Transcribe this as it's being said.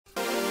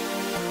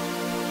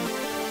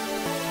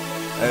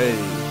Hey,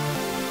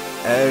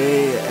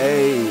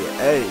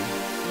 hey.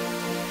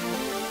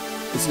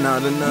 It's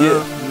not enough.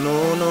 Yeah.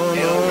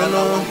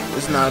 No.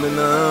 It's not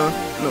enough.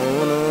 No.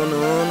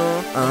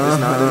 It's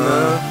not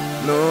enough.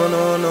 No.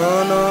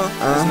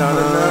 It's not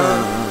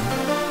enough.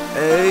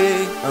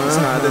 Hey, it's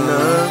not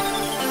enough.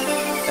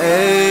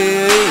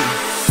 Hey.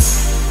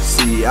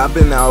 See, I've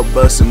been out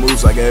busting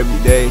moves like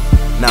every day.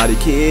 Not a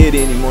kid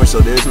anymore, so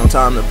there's no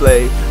time to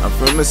play. I'm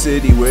from a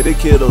city where the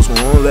kiddos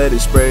won't let it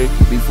spray.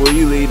 Before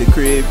you leave the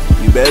crib,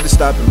 you better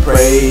stop and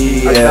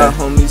pray. I got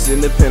homies in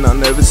the pen I'll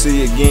never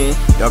see again.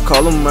 Y'all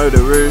call them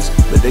murderers,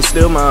 but they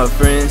still my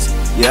friends.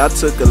 Yeah, I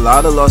took a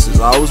lot of losses,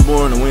 I was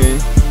born to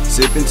win.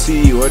 Sipping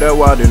tea or that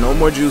water, no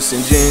more juice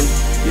and gin.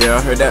 Yeah,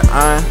 I heard that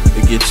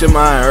to get your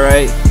mind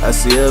right. I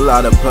see a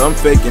lot of pump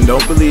fake and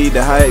don't believe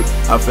the hype.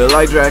 I feel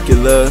like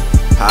Dracula,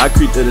 how I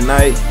creep through the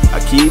night. I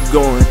keep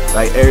going,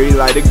 like every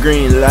light a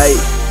green light.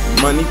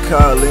 The money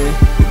calling,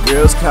 the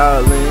girls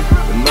calling.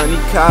 The money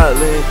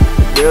calling,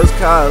 the girls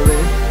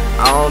calling.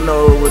 I don't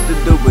know what to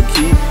do but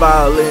keep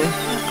ballin'.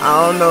 I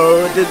don't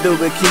know what to do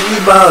but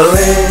keep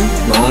ballin'.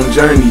 Long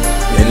journey,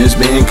 and it's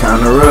been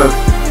kinda rough.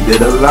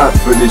 Did a lot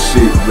for this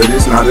shit, but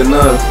it's not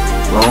enough.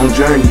 Long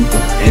journey,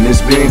 and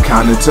it's been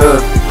kinda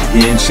tough.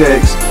 Getting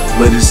checks,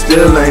 but it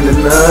still ain't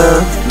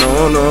enough. No.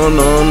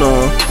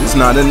 It's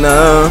not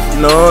enough.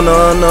 No.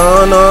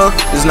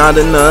 It's not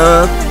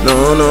enough.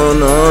 No.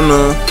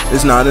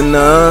 It's not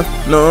enough.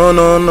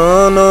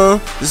 No.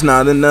 It's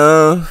not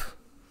enough.